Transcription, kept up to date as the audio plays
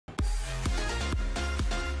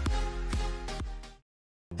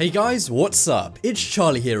Hey guys, what's up? It's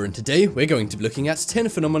Charlie here, and today we're going to be looking at 10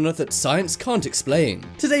 phenomena that science can't explain.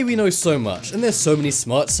 Today we know so much, and there's so many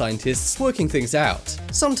smart scientists working things out.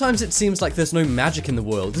 Sometimes it seems like there's no magic in the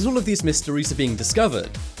world as all of these mysteries are being discovered.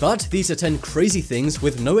 But these are 10 crazy things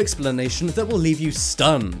with no explanation that will leave you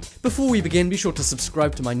stunned. Before we begin, be sure to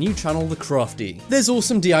subscribe to my new channel, The Crafty. There's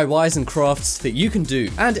awesome DIYs and crafts that you can do,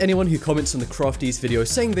 and anyone who comments on The Crafty's video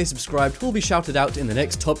saying they subscribed will be shouted out in the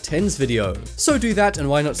next Top 10s video. So do that, and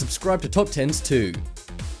why not subscribe to Top 10s too.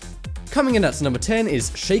 Coming in at number 10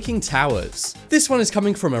 is shaking towers. This one is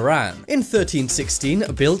coming from Iran. In 1316,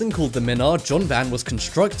 a building called the Menar Jonban was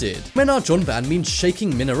constructed. Menar Jonban means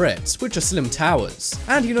shaking minarets, which are slim towers.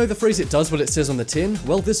 And you know the phrase "it does what it says on the tin"?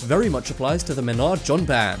 Well, this very much applies to the Menar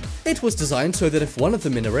Jonban. It was designed so that if one of the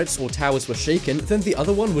minarets or towers were shaken, then the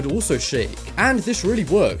other one would also shake. And this really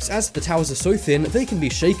works, as the towers are so thin they can be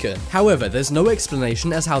shaken. However, there's no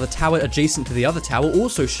explanation as how the tower adjacent to the other tower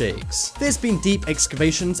also shakes. There's been deep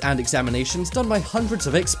excavations and examinations done by hundreds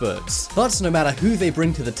of experts, but no matter who they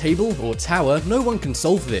bring to the table or tower, no one can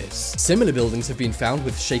solve this. Similar buildings have been found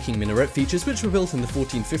with shaking minaret features which were built in the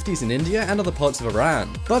 1450s in India and other parts of Iran,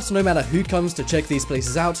 but no matter who comes to check these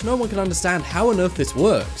places out, no one can understand how on earth this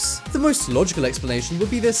works. The most logical explanation would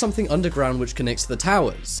be there's something underground which connects the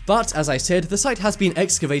towers, but as I said, the site has been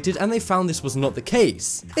excavated and they found this was not the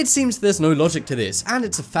case. It seems there's no logic to this, and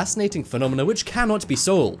it's a fascinating phenomena which cannot be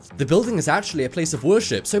solved. The building is actually a place of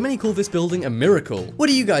worship, so many call this building a miracle. What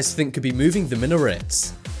do you guys think could be moving the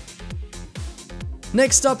minarets?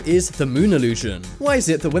 Next up is the moon illusion. Why is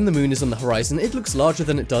it that when the moon is on the horizon, it looks larger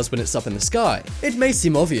than it does when it's up in the sky? It may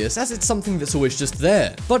seem obvious, as it's something that's always just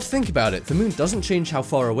there. But think about it, the moon doesn't change how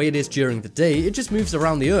far away it is during the day, it just moves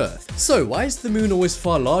around the Earth. So why is the moon always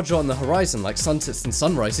far larger on the horizon like sunsets and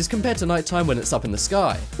sunrises compared to nighttime when it's up in the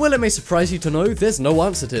sky? Well, it may surprise you to know there's no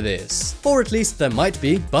answer to this. Or at least there might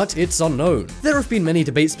be, but it's unknown. There have been many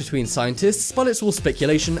debates between scientists, but it's all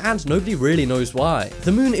speculation and nobody really knows why.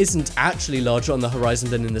 The moon isn't actually larger on the horizon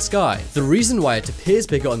than in the sky. The reason why it appears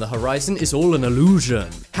bigger on the horizon is all an illusion.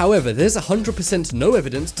 However, there's 100% no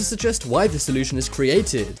evidence to suggest why this illusion is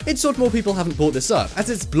created. It's odd more people haven't brought this up,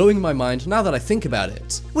 as it's blowing my mind now that I think about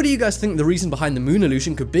it. What do you guys think the reason behind the moon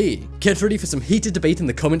illusion could be? Get ready for some heated debate in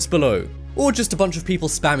the comments below. Or just a bunch of people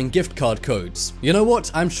spamming gift card codes. You know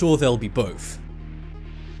what? I'm sure there'll be both.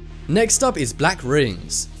 Next up is black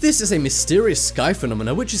rings. This is a mysterious sky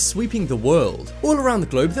phenomena which is sweeping the world. All around the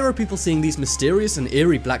globe there are people seeing these mysterious and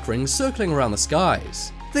eerie black rings circling around the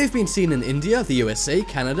skies. They've been seen in India, the USA,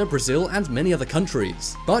 Canada, Brazil, and many other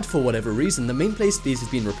countries. But for whatever reason, the main place these have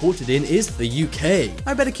been reported in is the UK.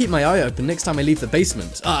 I better keep my eye open next time I leave the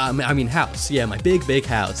basement. I mean house. Yeah, my big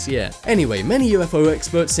house, yeah. Anyway, many UFO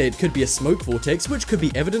experts say it could be a smoke vortex, which could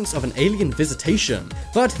be evidence of an alien visitation.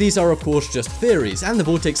 But these are of course just theories, and the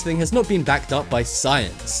vortex thing has not been backed up by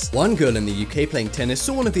science. One girl in the UK playing tennis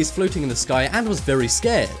saw one of these floating in the sky and was very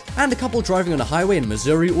scared. And a couple driving on a highway in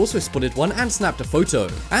Missouri also spotted one and snapped a photo.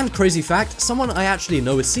 And crazy fact, someone I actually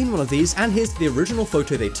know has seen one of these, and here's the original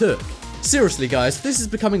photo they took. Seriously guys, this is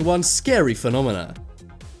becoming one scary phenomena.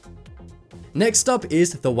 Next up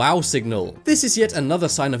is the wow signal. This is yet another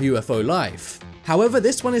sign of UFO life. However,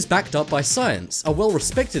 this one is backed up by science, a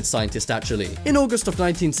well-respected scientist actually. In August of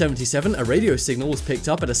 1977, a radio signal was picked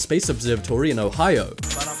up at a space observatory in Ohio.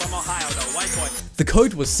 The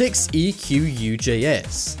code was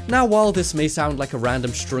 6EQUJS. Now, while this may sound like a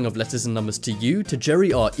random string of letters and numbers to you, to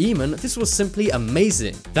Jerry R. Eman, this was simply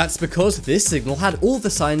amazing. That's because this signal had all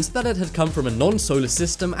the signs that it had come from a non-solar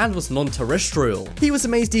system and was non-terrestrial. He was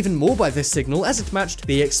amazed even more by this signal as it matched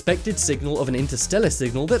the expected signal of an interstellar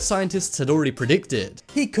signal that scientists had already predicted.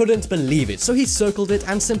 He couldn't believe it, so he circled it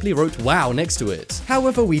and simply wrote "wow" next to it.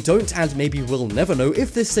 However, we don't and maybe will never know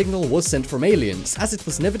if this signal was sent from aliens, as it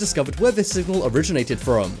was never discovered where this signal originated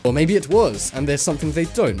from. Or maybe it was, and there's something they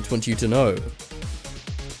don't want you to know.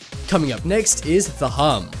 Coming up next is the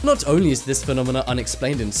hum. Not only is this phenomena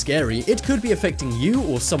unexplained and scary, it could be affecting you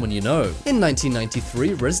or someone you know. In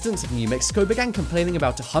 1993, residents of New Mexico began complaining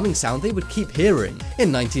about a humming sound they would keep hearing.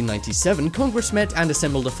 In 1997, Congress met and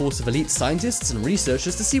assembled a force of elite scientists and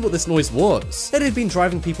researchers to see what this noise was. It had been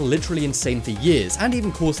driving people literally insane for years, and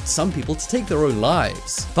even caused some people to take their own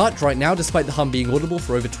lives. But right now, despite the hum being audible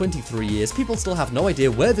for over 23 years, people still have no idea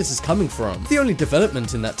where this is coming from. The only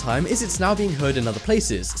development in that time is it's now being heard in other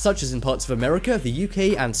places, such as in parts of America, the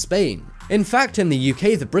UK, and Spain. In fact, in the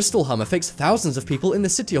UK, the Bristol hum affects thousands of people in the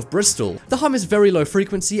city of Bristol. The hum is very low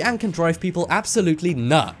frequency and can drive people absolutely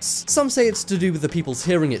nuts. Some say it's to do with the people's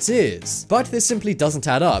hearing its ears, but this simply doesn't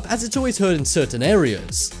add up, as it's always heard in certain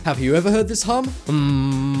areas. Have you ever heard this hum?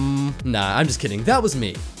 Nah, I'm just kidding, that was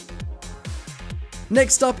me.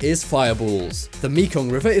 Next up is fireballs. The Mekong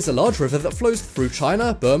River is a large river that flows through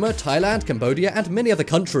China, Burma, Thailand, Cambodia, and many other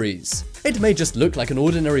countries. It may just look like an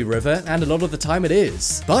ordinary river, and a lot of the time it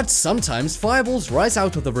is. But sometimes fireballs rise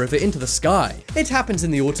out of the river into the sky. It happens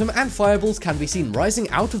in the autumn, and fireballs can be seen rising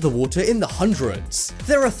out of the water in the hundreds.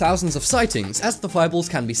 There are thousands of sightings, as the fireballs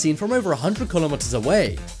can be seen from over 100 kilometers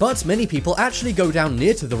away. But many people actually go down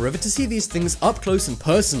near to the river to see these things up close and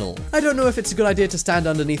personal. I don't know if it's a good idea to stand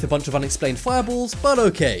underneath a bunch of unexplained fireballs, but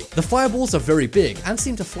okay. The fireballs are very big and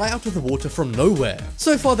seem to fly out of the water from nowhere.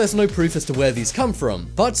 So far there's no proof as to where these come from,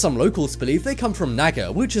 but some locals believe they come from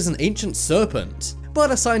Naga, which is an ancient serpent.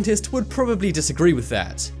 But a scientist would probably disagree with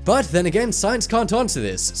that. But then again, science can't answer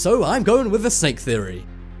this, so I'm going with the snake theory.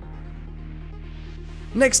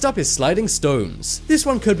 Next up is sliding stones. This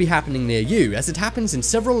one could be happening near you, as it happens in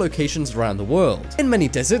several locations around the world. In many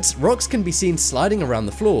deserts, rocks can be seen sliding around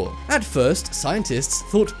the floor. At first, scientists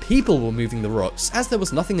thought people were moving the rocks, as there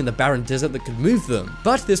was nothing in the barren desert that could move them.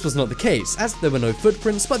 But this was not the case, as there were no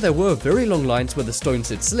footprints, but there were very long lines where the stones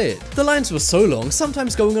had slid. The lines were so long,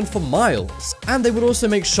 sometimes going on for miles, and they would also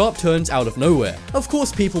make sharp turns out of nowhere. Of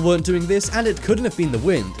course, people weren't doing this, and it couldn't have been the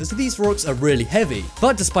wind, as these rocks are really heavy.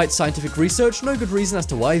 But despite scientific research, no good reason as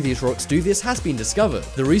to why these rocks do this has been discovered.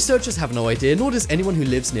 The researchers have no idea, nor does anyone who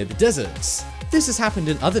lives near the deserts. This has happened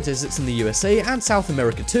in other deserts in the USA and South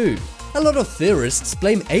America too. A lot of theorists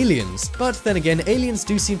blame aliens, but then again, aliens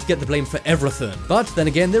do seem to get the blame for everything. But then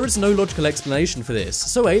again, there is no logical explanation for this,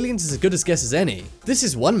 so aliens is as good a guess as any. This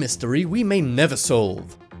is one mystery we may never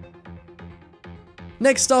solve.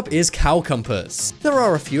 Next up is cow compass. There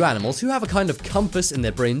are a few animals who have a kind of compass in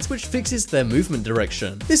their brains which fixes their movement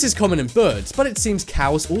direction. This is common in birds, but it seems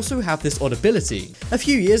cows also have this odd ability. A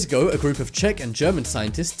few years ago, a group of Czech and German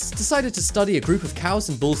scientists decided to study a group of cows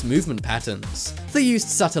and bulls' movement patterns. They used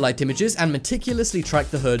satellite images and meticulously tracked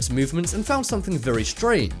the herd's movements and found something very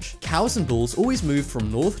strange. Cows and bulls always move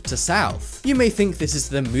from north to south. You may think this is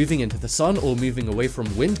them moving into the sun or moving away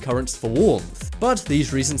from wind currents for warmth, but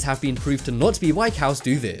these reasons have been proved to not be why cows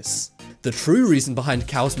do this. The true reason behind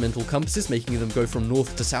cows' mental compasses making them go from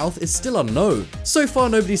north to south is still unknown. So far,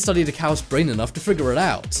 nobody studied a cow's brain enough to figure it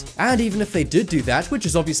out. And even if they did do that, which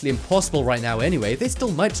is obviously impossible right now anyway, they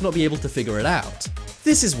still might not be able to figure it out.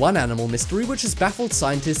 This is one animal mystery which has baffled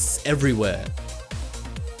scientists everywhere.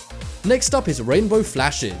 Next up is rainbow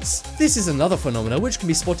flashes. This is another phenomenon which can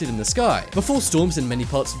be spotted in the sky. Before storms in many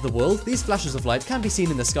parts of the world, these flashes of light can be seen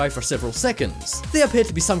in the sky for several seconds. They appear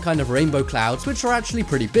to be some kind of rainbow clouds which are actually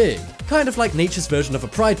pretty big, kind of like nature's version of a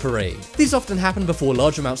pride parade. These often happen before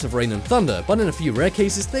large amounts of rain and thunder, but in a few rare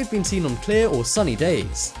cases they've been seen on clear or sunny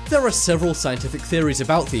days. There are several scientific theories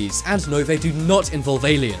about these, and no, they do not involve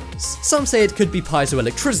aliens. Some say it could be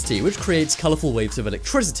piezoelectricity, which creates colourful waves of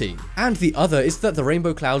electricity, and the other is that the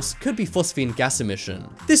rainbow clouds could be phosphine gas emission.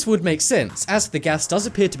 This would make sense, as the gas does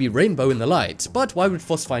appear to be rainbow in the light, but why would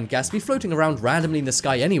phosphine gas be floating around randomly in the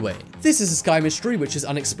sky anyway? This is a sky mystery which is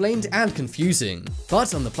unexplained and confusing.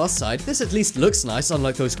 But on the plus side, this at least looks nice,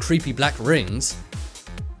 unlike those creepy black rings.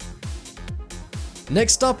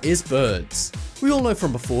 Next up is birds. We all know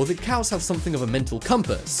from before that cows have something of a mental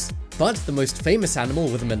compass. But the most famous animal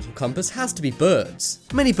with a mental compass has to be birds.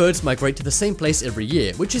 Many birds migrate to the same place every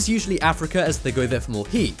year, which is usually Africa, as they go there for more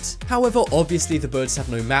heat. However, obviously the birds have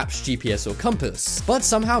no maps, GPS or compass, but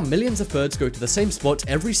somehow millions of birds go to the same spot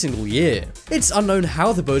every single year. It's unknown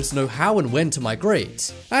how the birds know how and when to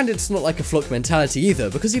migrate. And it's not like a flock mentality either,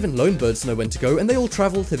 because even lone birds know when to go and they all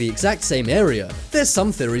travel to the exact same area. There's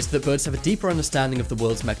some theories that birds have a deeper understanding of the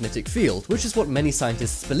world's magnetic field, which is what many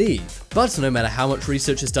scientists believe. But no matter how much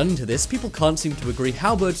research is done into this, people can't seem to agree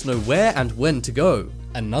how birds know where and when to go.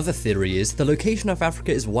 Another theory is the location of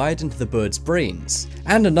Africa is wired into the birds' brains.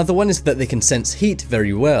 And another one is that they can sense heat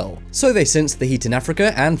very well. So they sense the heat in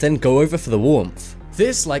Africa and then go over for the warmth.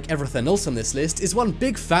 This, like everything else on this list, is one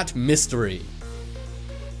big fat mystery.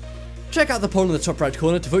 Check out the poll in the top right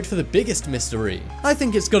corner to vote for the biggest mystery. I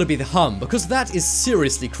think it's gotta be the hum, because that is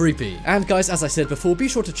seriously creepy. And guys, as I said before, be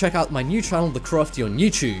sure to check out my new channel, The Crafty, on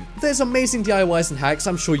YouTube. There's amazing DIYs and hacks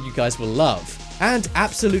I'm sure you guys will love. And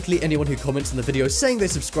absolutely anyone who comments on the video saying they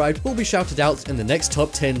subscribed will be shouted out in the next top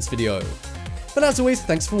 10s video. But as always,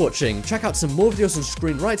 thanks for watching. Check out some more videos on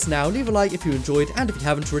screen right now, leave a like if you enjoyed, and if you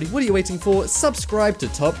haven't already, what are you waiting for? Subscribe to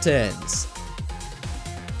Top 10s.